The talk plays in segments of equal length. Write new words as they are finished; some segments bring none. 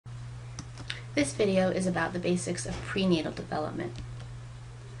This video is about the basics of prenatal development.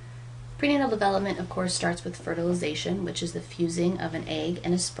 Prenatal development, of course, starts with fertilization, which is the fusing of an egg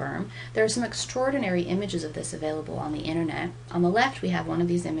and a sperm. There are some extraordinary images of this available on the internet. On the left, we have one of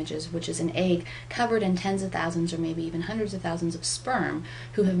these images, which is an egg covered in tens of thousands or maybe even hundreds of thousands of sperm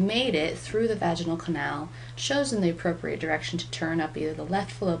who have made it through the vaginal canal, chosen the appropriate direction to turn up either the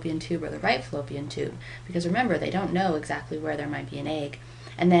left fallopian tube or the right fallopian tube, because remember, they don't know exactly where there might be an egg,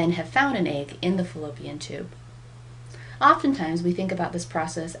 and then have found an egg in the fallopian tube. Oftentimes we think about this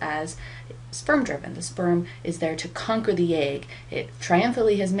process as sperm-driven. The sperm is there to conquer the egg. It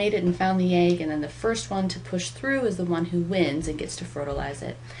triumphantly has made it and found the egg, and then the first one to push through is the one who wins and gets to fertilize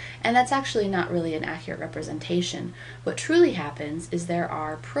it. And that's actually not really an accurate representation. What truly happens is there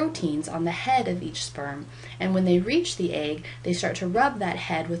are proteins on the head of each sperm, and when they reach the egg, they start to rub that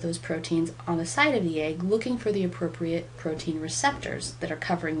head with those proteins on the side of the egg, looking for the appropriate protein receptors that are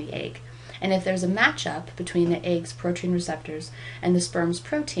covering the egg. And if there's a matchup between the egg's protein receptors and the sperm's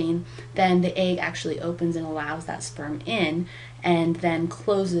protein, then the egg actually opens and allows that sperm in, and then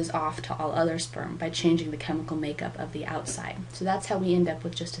closes off to all other sperm by changing the chemical makeup of the outside. So that's how we end up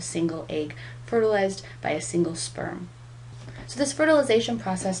with just a single egg fertilized by a single sperm. So this fertilization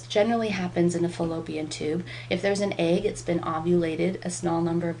process generally happens in a fallopian tube. If there's an egg, it's been ovulated a small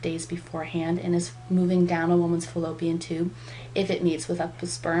number of days beforehand and is moving down a woman's fallopian tube. If it meets with a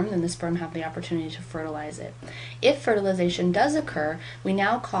sperm, then the sperm have the opportunity to fertilize it. If fertilization does occur, we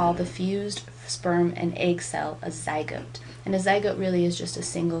now call the fused sperm and egg cell a zygote. And a zygote really is just a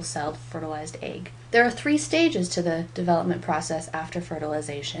single-celled fertilized egg. There are 3 stages to the development process after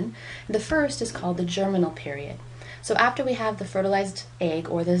fertilization. The first is called the germinal period. So after we have the fertilized egg,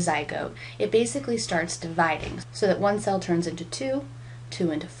 or the zygote, it basically starts dividing, so that one cell turns into 2,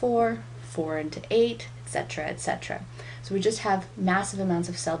 2 into 4, 4 into 8, etc., etc. So we just have massive amounts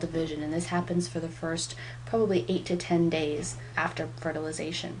of cell division, and this happens for the first probably 8 to 10 days after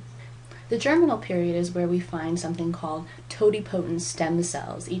fertilization. The germinal period is where we find something called totipotent stem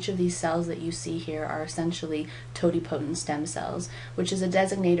cells. Each of these cells that you see here are essentially totipotent stem cells, which is a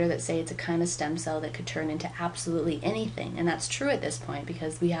designator that say it's a kind of stem cell that could turn into absolutely anything. And that's true at this point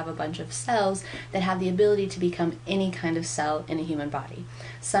because we have a bunch of cells that have the ability to become any kind of cell in a human body.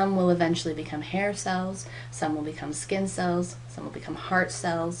 Some will eventually become hair cells, some will become skin cells, some will become heart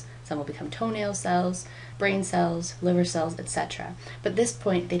cells, some will become toenail cells, brain cells, liver cells, etc. But at this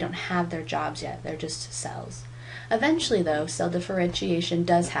point, they don't have their jobs yet. They're just cells. Eventually, though, cell differentiation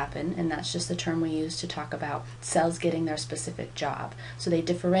does happen, and that's just the term we use to talk about cells getting their specific job. So they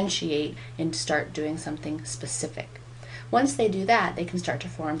differentiate and start doing something specific. Once they do that, they can start to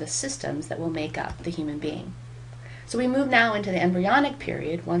form the systems that will make up the human being. So we move now into the embryonic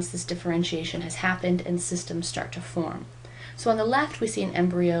period once this differentiation has happened and systems start to form. So on the left, we see an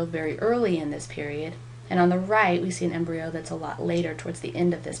embryo very early in this period, and on the right, we see an embryo that's a lot later towards the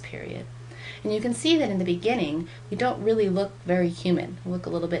end of this period. And you can see that in the beginning, we don't really look very human. We look a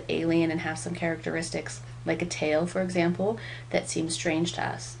little bit alien and have some characteristics, like a tail, for example, that seems strange to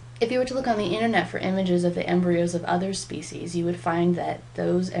us. If you were to look on the internet for images of the embryos of other species, you would find that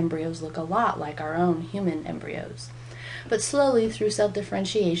those embryos look a lot like our own human embryos. But slowly, through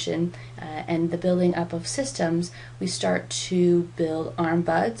self-differentiation and the building up of systems, we start to build arm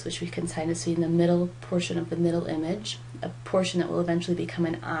buds, which we can kind of see in the middle portion of the middle image, a portion that will eventually become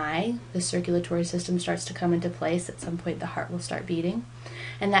an eye. The circulatory system starts to come into place. At some point, the heart will start beating.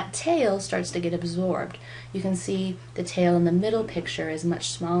 And that tail starts to get absorbed. You can see the tail in the middle picture is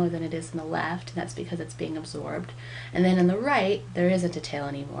much smaller than it is in the left, and that's because it's being absorbed. And then on the right, there isn't a tail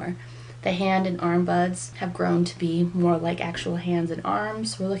anymore. The hand and arm buds have grown to be more like actual hands and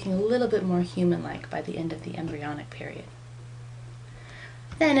arms. We're looking a little bit more human-like by the end of the embryonic period.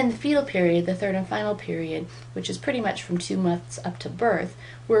 Then in the fetal period, the third and final period, which is pretty much from 2 months up to birth,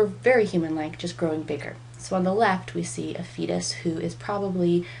 we're very human-like, just growing bigger. So on the left, we see a fetus who is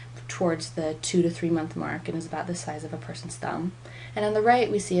probably towards the 2 to 3 month mark and is about the size of a person's thumb. And on the right,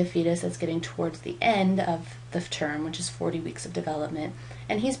 we see a fetus that's getting towards the end of the term, which is 40 weeks of development,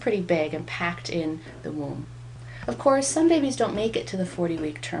 and he's pretty big and packed in the womb. Of course, some babies don't make it to the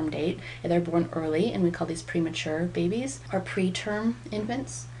 40-week term date, and they're born early, and we call these premature babies, or preterm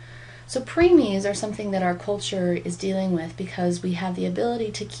infants. So preemies are something that our culture is dealing with because we have the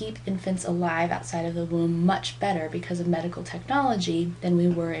ability to keep infants alive outside of the womb much better because of medical technology than we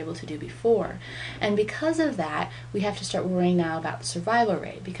were able to do before. And because of that, we have to start worrying now about the survival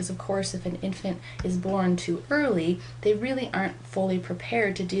rate because, of course, if an infant is born too early, they really aren't fully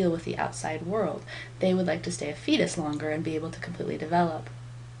prepared to deal with the outside world. They would like to stay a fetus longer and be able to completely develop.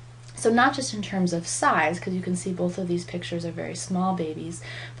 So not just in terms of size, because you can see both of these pictures are very small babies,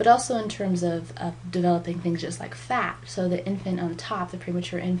 but also in terms of developing things just like fat. So the infant on the top, the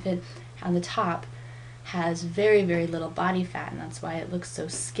premature infant on the top, has very, very little body fat, and that's why it looks so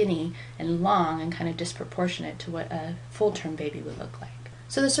skinny and long and kind of disproportionate to what a full-term baby would look like.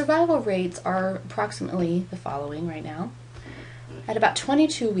 So the survival rates are approximately the following right now. At about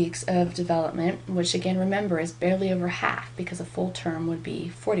 22 weeks of development, which again remember is barely over half because a full term would be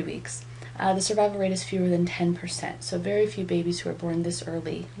 40 weeks, the survival rate is fewer than 10%. So very few babies who are born this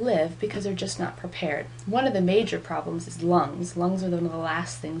early live because they're just not prepared. One of the major problems is lungs. Lungs are one of the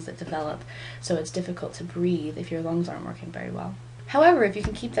last things that develop, so it's difficult to breathe if your lungs aren't working very well. However, if you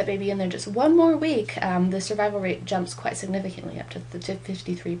can keep that baby in there just one more week, the survival rate jumps quite significantly up to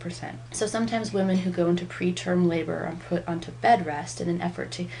 53%. So sometimes women who go into preterm labor are put onto bed rest in an effort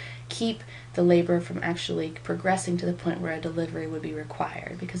to keep the labor from actually progressing to the point where a delivery would be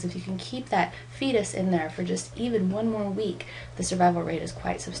required. Because if you can keep that fetus in there for just even one more week, the survival rate is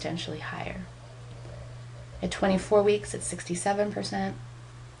quite substantially higher. At 24 weeks, it's 67%.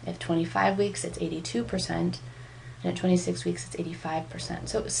 At 25 weeks, it's 82%. And at 26 weeks, it's 85%.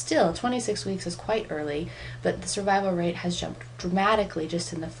 So still, 26 weeks is quite early, but the survival rate has jumped dramatically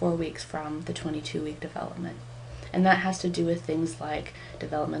just in the 4 weeks from the 22-week development. And that has to do with things like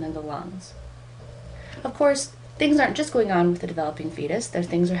development in the lungs. Of course, things aren't just going on with the developing fetus,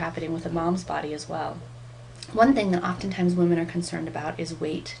 things are happening with the mom's body as well. One thing that oftentimes women are concerned about is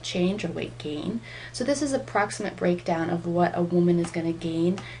weight change or weight gain. So this is an approximate breakdown of what a woman is going to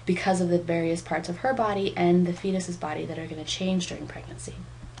gain because of the various parts of her body and the fetus's body that are going to change during pregnancy.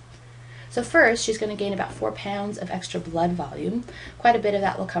 So first, she's going to gain about 4 pounds of extra blood volume. Quite a bit of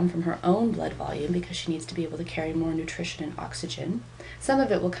that will come from her own blood volume because she needs to be able to carry more nutrition and oxygen. Some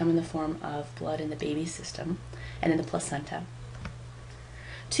of it will come in the form of blood in the baby's system and in the placenta.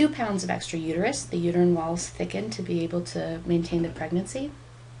 2 pounds of extra uterus. The uterine walls thicken to be able to maintain the pregnancy.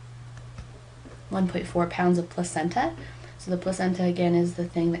 1.4 pounds of placenta. So the placenta, again, is the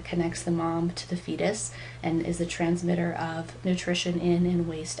thing that connects the mom to the fetus and is the transmitter of nutrition in and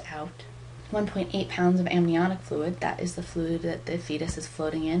waste out. 1.8 pounds of amniotic fluid. That is the fluid that the fetus is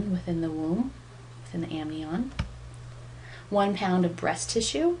floating in within the womb, within the amnion. 1 pound of breast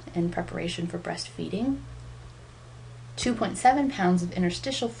tissue in preparation for breastfeeding. 2.7 pounds of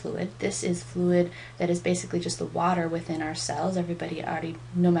interstitial fluid. This is fluid that is basically just the water within our cells. Everybody already,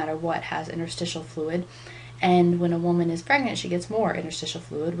 no matter what, has interstitial fluid. And when a woman is pregnant, she gets more interstitial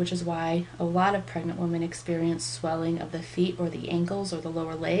fluid, which is why a lot of pregnant women experience swelling of the feet or the ankles or the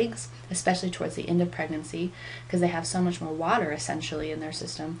lower legs, especially towards the end of pregnancy, because they have so much more water essentially in their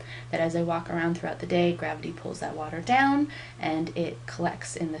system that as they walk around throughout the day, gravity pulls that water down and it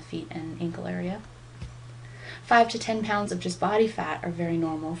collects in the feet and ankle area. 5 to 10 pounds of just body fat are very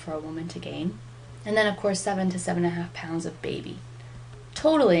normal for a woman to gain. And then, of course, 7 to 7.5 pounds of baby,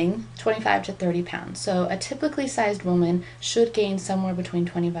 totaling 25 to 30 pounds. So a typically sized woman should gain somewhere between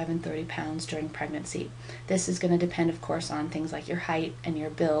 25 and 30 pounds during pregnancy. This is going to depend, of course, on things like your height and your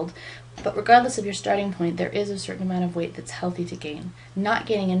build. But regardless of your starting point, there is a certain amount of weight that's healthy to gain. Not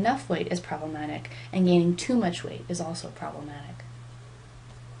gaining enough weight is problematic, and gaining too much weight is also problematic.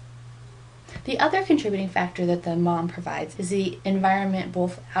 The other contributing factor that the mom provides is the environment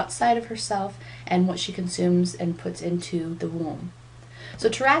both outside of herself and what she consumes and puts into the womb. So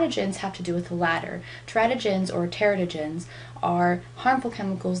teratogens have to do with the latter. Teratogens or teratogens are harmful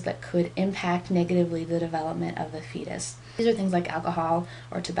chemicals that could impact negatively the development of the fetus. These are things like alcohol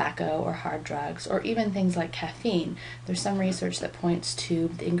or tobacco or hard drugs or even things like caffeine. There's some research that points to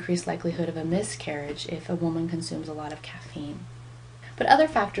the increased likelihood of a miscarriage if a woman consumes a lot of caffeine. But other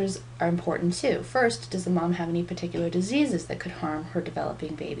factors are important too. First, does the mom have any particular diseases that could harm her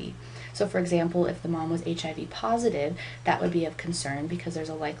developing baby? So for example, if the mom was HIV positive, that would be of concern because there's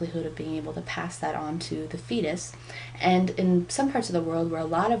a likelihood of being able to pass that on to the fetus. And in some parts of the world where a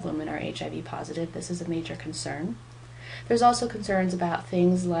lot of women are HIV positive, this is a major concern. There's also concerns about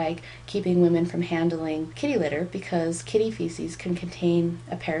things like keeping women from handling kitty litter because kitty feces can contain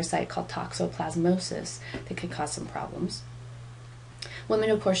a parasite called toxoplasmosis that could cause some problems. Women,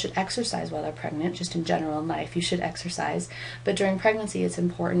 of course, should exercise while they're pregnant. Just in general in life, you should exercise. But during pregnancy, it's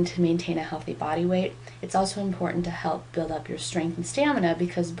important to maintain a healthy body weight. It's also important to help build up your strength and stamina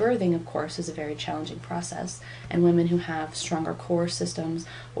because birthing, of course, is a very challenging process. And women who have stronger core systems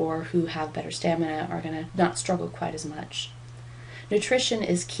or who have better stamina are going to not struggle quite as much. Nutrition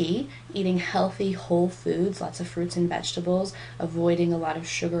is key. Eating healthy, whole foods, lots of fruits and vegetables, avoiding a lot of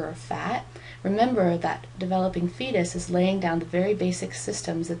sugar or fat. Remember that developing fetus is laying down the very basic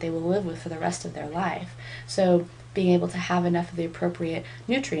systems that they will live with for the rest of their life. So being able to have enough of the appropriate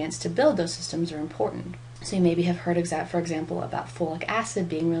nutrients to build those systems are important. So you maybe have heard, for example, about folic acid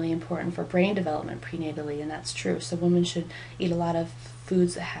being really important for brain development prenatally, and that's true. So women should eat a lot of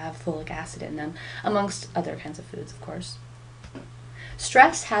foods that have folic acid in them, amongst other kinds of foods, of course.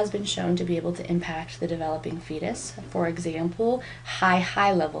 Stress has been shown to be able to impact the developing fetus. For example,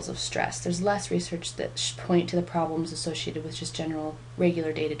 high levels of stress. There's less research that point to the problems associated with just general,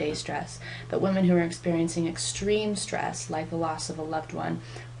 regular day-to-day stress. But women who are experiencing extreme stress, like the loss of a loved one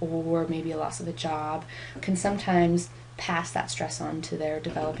or maybe a loss of a job, can sometimes pass that stress on to their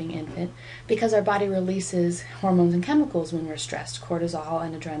developing infant, because our body releases hormones and chemicals when we're stressed, cortisol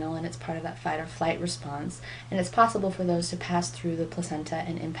and adrenaline. It's part of that fight or flight response, and it's possible for those to pass through the placenta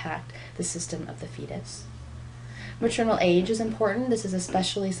and impact the system of the fetus. Maternal age is important. This is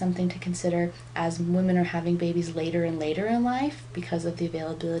especially something to consider as women are having babies later and later in life because of the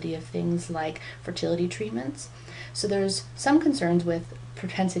availability of things like fertility treatments. So there's some concerns with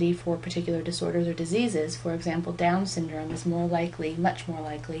propensity for particular disorders or diseases. For example, Down syndrome is more likely, much more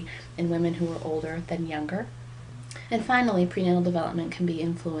likely, in women who are older than younger. And finally, prenatal development can be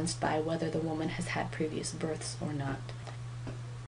influenced by whether the woman has had previous births or not.